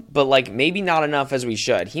about him, but like maybe not enough as we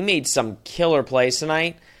should. He made some killer plays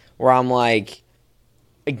tonight where I'm like,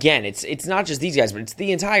 again, it's not just these guys, but it's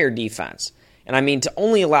the entire defense. And I mean, to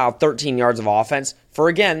only allow 13 yards of offense for,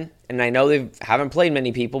 again, and I know they haven't played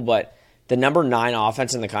many people, but the number 9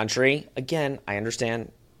 offense in the country, again, I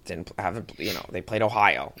understand, they played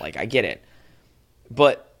Ohio. Like, I get it.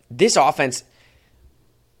 But this offense,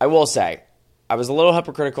 I will say, I was a little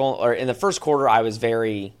hypocritical, or in the first quarter, I was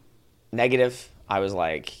very negative. I was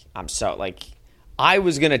like, I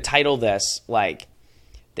was going to title this, like,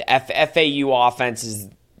 the FAU offense is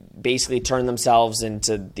basically turned themselves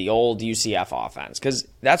into the old UCF offense, because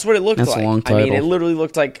that's what it looked like. That's a long title. I mean, it literally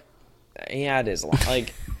looked like, yeah, it is long.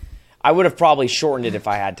 Like, I would have probably shortened it if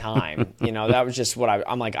I had time. That was just what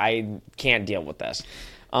I'm like, I can't deal with this.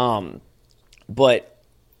 But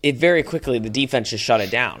it very quickly, the defense just shut it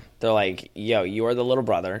down. They're like, yo, you are the little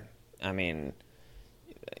brother. I mean,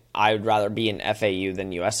 I would rather be in FAU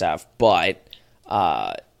than USF. But,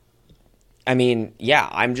 I mean, yeah,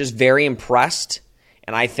 I'm just very impressed.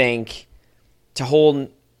 And I think to hold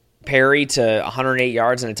Perry to 108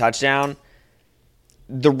 yards and a touchdown,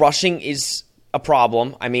 the rushing is a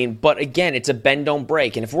problem. I mean, but again, it's a bend, don't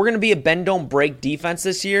break. And if we're going to be a bend, don't break defense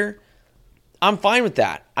this year, I'm fine with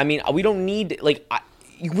that. I mean, we don't need,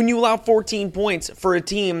 when you allow 14 points for a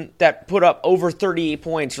team that put up over 38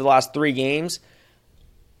 points for the last 3 games,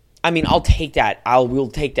 I mean, I'll take that. We'll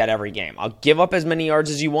take that every game. I'll give up as many yards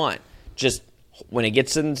as you want. Just when it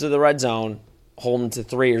gets into the red zone, hold them to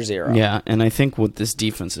 3 or 0. Yeah, and I think what this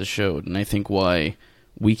defense has showed, and I think why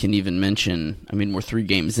we can even mention, I mean, we're 3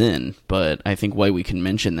 games in, but I think why we can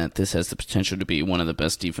mention that this has the potential to be one of the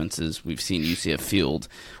best defenses we've seen UCF field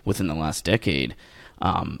within the last decade,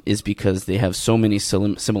 is because they have so many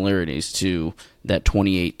similarities to that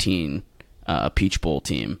 2018 Peach Bowl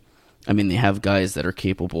team. I mean, they have guys that are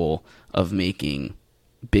capable of making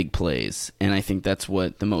big plays, and I think that's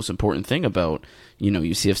what the most important thing about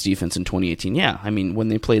UCF's defense in 2018. Yeah, I mean, when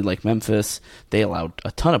they played like Memphis, they allowed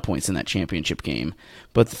a ton of points in that championship game,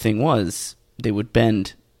 but the thing was, they would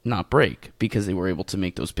bend, not break, because they were able to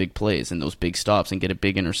make those big plays and those big stops and get a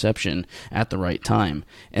big interception at the right time.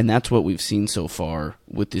 And that's what we've seen so far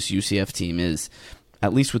with this UCF team is,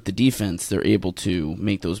 at least with the defense, they're able to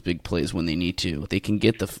make those big plays when they need to. They can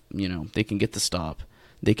get the stop.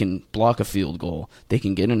 They can block a field goal. They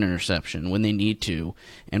can get an interception when they need to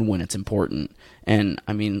and when it's important. And,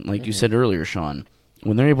 I mean, like you said earlier, Sean,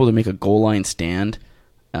 when they're able to make a goal line stand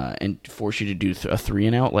and force you to do a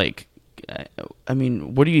 3-and-out, I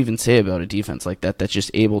mean, what do you even say about a defense like that that's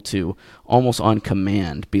just able to, almost on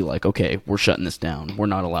command, be like, okay, we're shutting this down.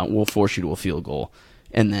 We'll force you to a field goal.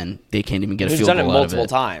 And then they can't even get a field goal out of it. They've done it multiple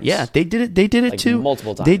times. Yeah, they did it. They did it too.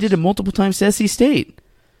 Multiple times. They did it multiple times to SC State.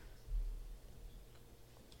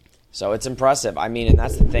 So it's impressive. I mean, and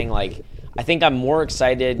that's the thing. Like, I think I'm more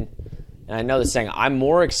excited, and and I know this thing, I'm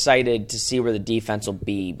more excited to see where the defense will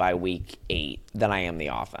be by week 8 than I am the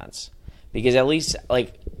offense. Because at least, and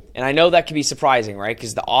I know that can be surprising, right?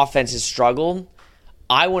 Because the offense has struggled.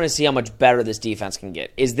 I want to see how much better this defense can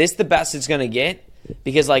get. Is this the best it's going to get?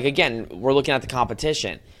 Because, again, we're looking at the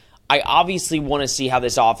competition. I obviously want to see how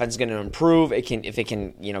this offense is going to improve. If it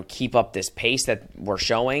can, keep up this pace that we're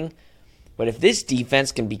showing. But if this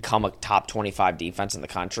defense can become a top 25 defense in the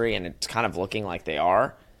country, and it's kind of looking like they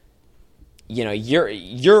are,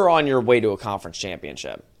 you're on your way to a conference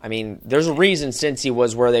championship. I mean, there's a reason Cincy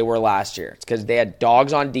was where they were last year. It's because they had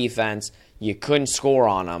dogs on defense. You couldn't score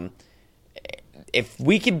on them. If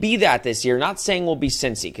we could be that this year, not saying we'll be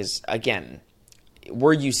Cincy, because, again,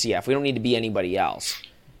 we're UCF. We don't need to be anybody else.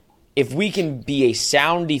 If we can be a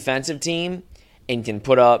sound defensive team and can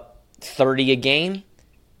put up 30 a game,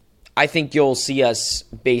 I think you'll see us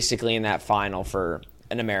basically in that final for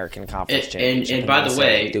an American Conference Championship. And by the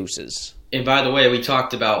way, deuces. And by the way, we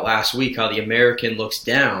talked about last week how the American looks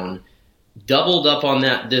down. Doubled up on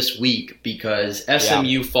that this week because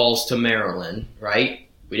SMU falls to Maryland, right?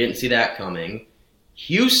 We didn't see that coming.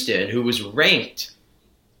 Houston, who was ranked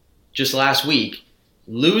just last week,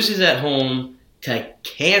 loses at home to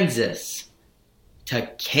Kansas.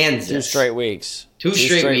 2 straight weeks. Two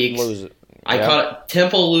straight weeks. I caught it.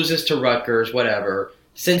 Temple loses to Rutgers, whatever.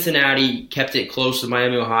 Cincinnati kept it close to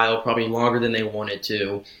Miami, Ohio, probably longer than they wanted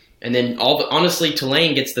to. And then, honestly,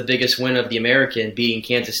 Tulane gets the biggest win of the American, beating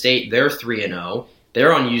Kansas State. They're 3-0.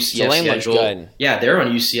 They're on UCF Tulane schedule. Looks good. Yeah, they're on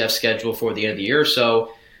UCF schedule for the end of the year.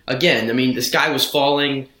 So, again, I mean, the sky was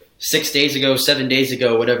falling 6 days ago, 7 days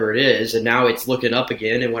ago, whatever it is, and now it's looking up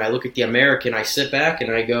again. And when I look at the American, I sit back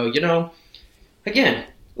and I go, again,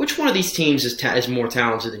 which one of these teams is more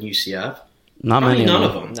talented than UCF? Not Probably many none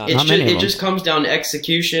of of them. It just comes down to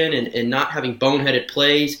execution and not having boneheaded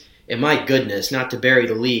plays. And my goodness, not to bury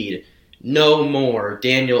the lead, no more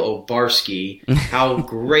Daniel Obarski. How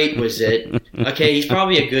great was it? Okay, he's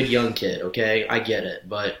probably a good young kid, okay? I get it.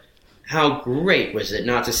 But how great was it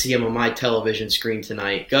not to see him on my television screen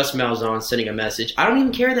tonight? Gus Malzahn sending a message. I don't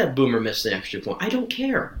even care that Boomer missed an extra point. I don't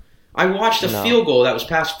care. I watched a field goal that was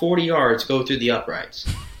past 40 yards go through the uprights.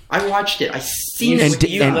 I watched it. I seen it with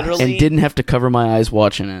you. And didn't have to cover my eyes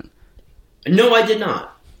watching it. No, I did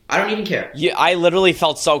not. I don't even care. I literally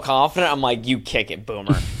felt so confident. I'm like, you kick it,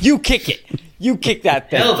 Boomer. You kick it. You kick that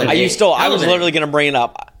thing. I was literally going to bring it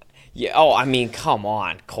up. Yeah. Oh, I mean, come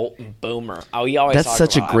on, Colton Boomer. Oh, he always. That's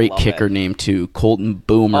such a great kicker name too, Colton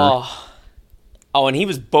Boomer. Oh, and he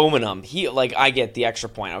was booming them. I get the extra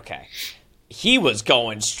point. Okay. He was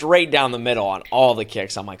going straight down the middle on all the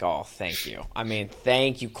kicks. I'm like, oh, thank you. I mean,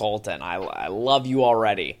 thank you, Colton. I love you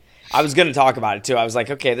already. I was going to talk about it, too. I was like,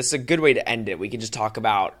 okay, this is a good way to end it. We could just talk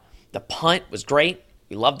about the punt was great.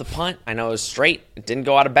 We loved the punt. I know it was straight. It didn't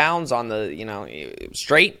go out of bounds on the, it was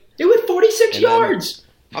straight. It was 46 yards.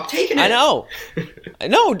 I'm taking it. I know.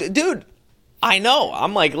 No, dude. I know.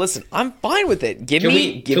 I'm like, listen, I'm fine with it. Give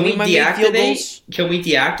me my main field goals. Can we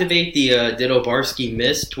deactivate the Did Obarski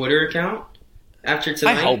Miss Twitter account? After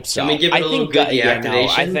tonight, I hope so. Can we give it a little good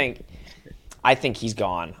deactivation? I think he's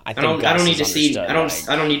gone. I don't need to see. I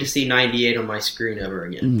don't need to see 98 on my screen ever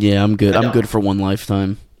again. Yeah, I'm good. I'm good for one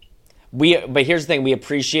lifetime. But here's the thing: we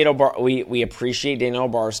appreciate we appreciate Daniel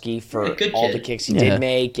Obarski for all the kicks he did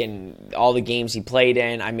make and all the games he played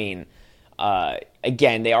in. I mean,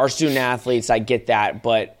 again, they are student athletes. I get that,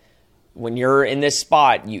 but when you're in this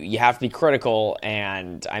spot, you have to be critical.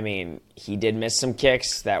 And I mean, he did miss some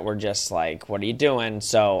kicks that were just like, what are you doing?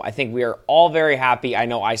 So I think we are all very happy. I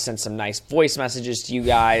know I sent some nice voice messages to you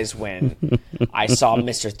guys when I saw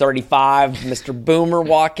Mr. 35, Mr. Boomer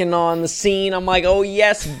walking on the scene. I'm like, oh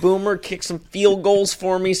yes, Boomer, kick some field goals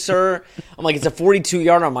for me, sir. I'm like, it's a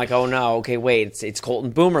 42-yarder. I'm like, oh no, okay, wait, it's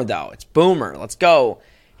Colton Boomer though. It's Boomer. Let's go.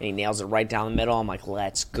 And he nails it right down the middle. I'm like,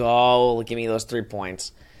 let's go. Give me those 3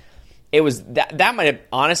 points. It was that might have,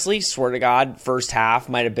 honestly, swear to God, first half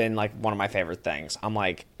might have been like one of my favorite things. I'm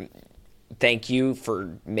like, thank you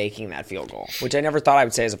for making that field goal, which I never thought I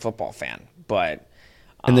would say as a football fan. But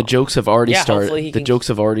and the jokes have already started. The jokes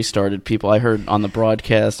have already started. People I heard on the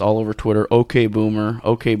broadcast all over Twitter. Okay, Boomer.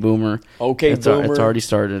 Okay, Boomer. Okay, Boomer. It's already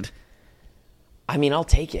started. I mean, I'll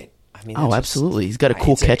take it. I mean, absolutely. He's got a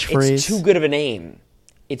cool catchphrase. It's too good of a name.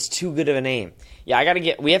 It's too good of a name. Yeah,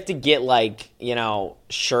 we have to get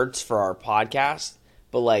shirts for our podcast,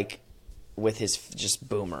 but with his just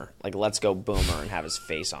Boomer, let's go Boomer and have his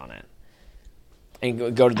face on it.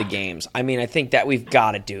 And go to the games. I mean, I think that we've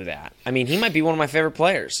got to do that. I mean, he might be one of my favorite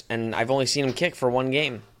players, and I've only seen him kick for one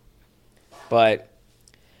game. But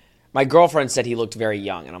my girlfriend said he looked very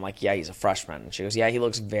young, and I'm like, yeah, he's a freshman. And she goes, yeah, he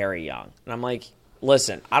looks very young. And I'm like,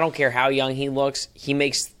 listen, I don't care how young he looks. He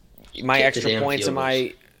makes my Kick extra the damn points field and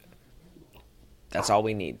my. That's all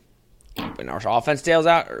we need. When our offense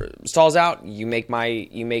stalls out, you make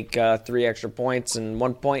 3 extra points and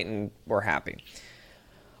 1 point, and we're happy.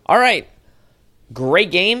 All right,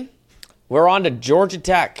 great game. We're on to Georgia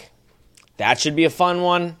Tech. That should be a fun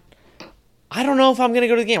one. I don't know if I'm going to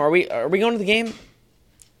go to the game. Are we going to the game?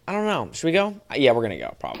 I don't know. Should we go? Yeah, we're going to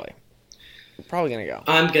go, probably. We're probably going to go.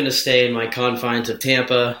 I'm going to stay in my confines of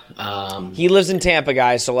Tampa. He lives in Tampa,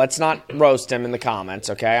 guys, so let's not roast him in the comments,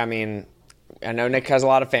 okay? I mean, I know Nick has a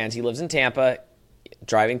lot of fans. He lives in Tampa.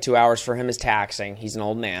 Driving 2 hours for him is taxing. He's an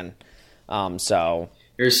old man. So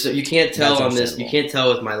you can't tell on this. You can't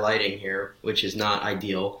tell with my lighting here, which is not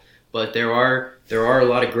ideal. But there are a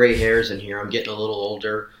lot of gray hairs in here. I'm getting a little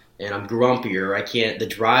older, and I'm grumpier. The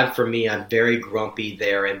drive for me, I'm very grumpy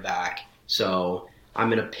there and back. So I'm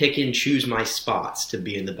going to pick and choose my spots to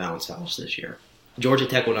be in the bounce house this year. Georgia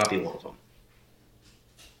Tech will not be one of them.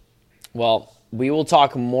 Well, we will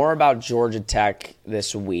talk more about Georgia Tech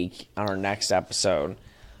this week on our next episode.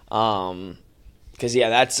 Because,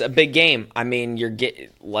 that's a big game. I mean, you're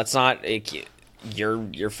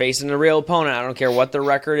facing a real opponent. I don't care what the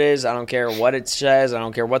record is. I don't care what it says. I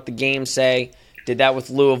don't care what the games say. Did that with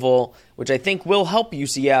Louisville, which I think will help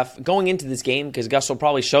UCF going into this game because Gus will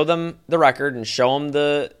probably show them the record and show them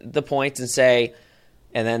the points and say,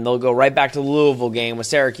 and then they'll go right back to the Louisville game with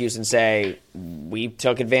Syracuse and say, we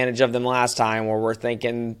took advantage of them last time where we're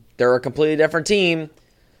thinking they're a completely different team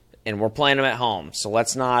and we're playing them at home. So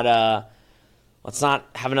let's not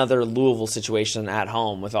have another Louisville situation at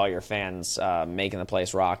home with all your fans making the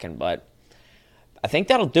place rocking. But I think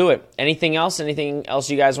that'll do it. Anything else? Anything else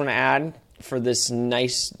you guys want to add for this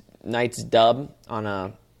nice Knights dub on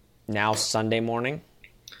a now Sunday morning?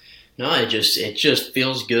 No, it just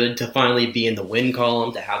feels good to finally be in the win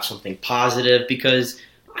column, to have something positive, because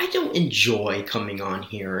I don't enjoy coming on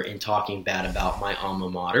here and talking bad about my alma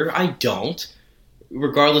mater. I don't.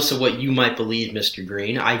 Regardless of what you might believe, Mr.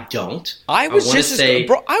 Green, I don't. I want to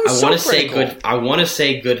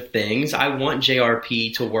say good things. I want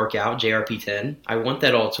JRP to work out, JRP 10. I want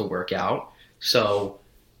that all to work out. So,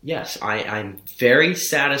 yes, I'm very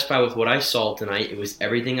satisfied with what I saw tonight. It was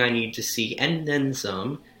everything I need to see and then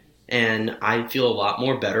some. And I feel a lot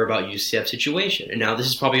more better about UCF's situation. And now this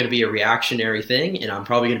is probably going to be a reactionary thing, and I'm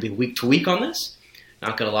probably going to be week to week on this.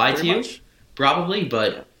 Not going to lie to you, probably.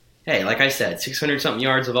 But, hey, like I said, 600-something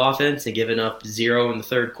yards of offense and giving up 0 in the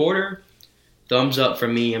third quarter. Thumbs up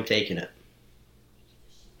from me. I'm taking it.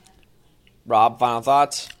 Rob, final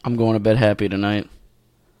thoughts? I'm going to bed happy tonight.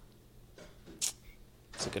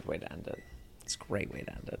 It's a good way to end it. It's a great way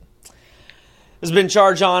to end it. This has been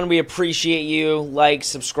Charge On. We appreciate you. Like,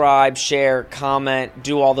 subscribe, share, comment,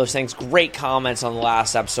 do all those things. Great comments on the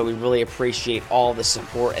last episode. We really appreciate all the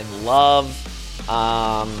support and love.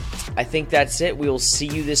 I think that's it. We will see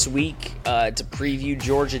you this week to preview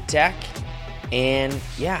Georgia Tech. And,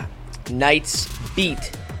 Knights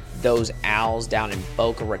beat those Owls down in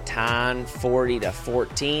Boca Raton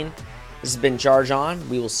 40-14. This has been Charge On.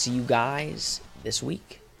 We will see you guys this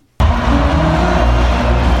week.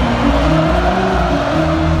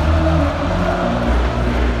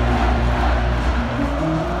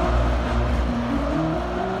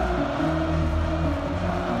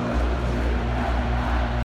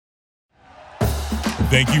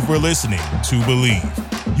 Thank you for listening to Believe.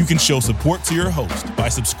 You can show support to your host by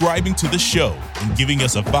subscribing to the show and giving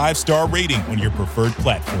us a 5-star rating on your preferred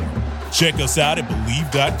platform. Check us out at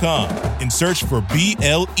Believe.com and search for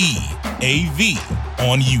BLEAV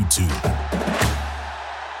on YouTube.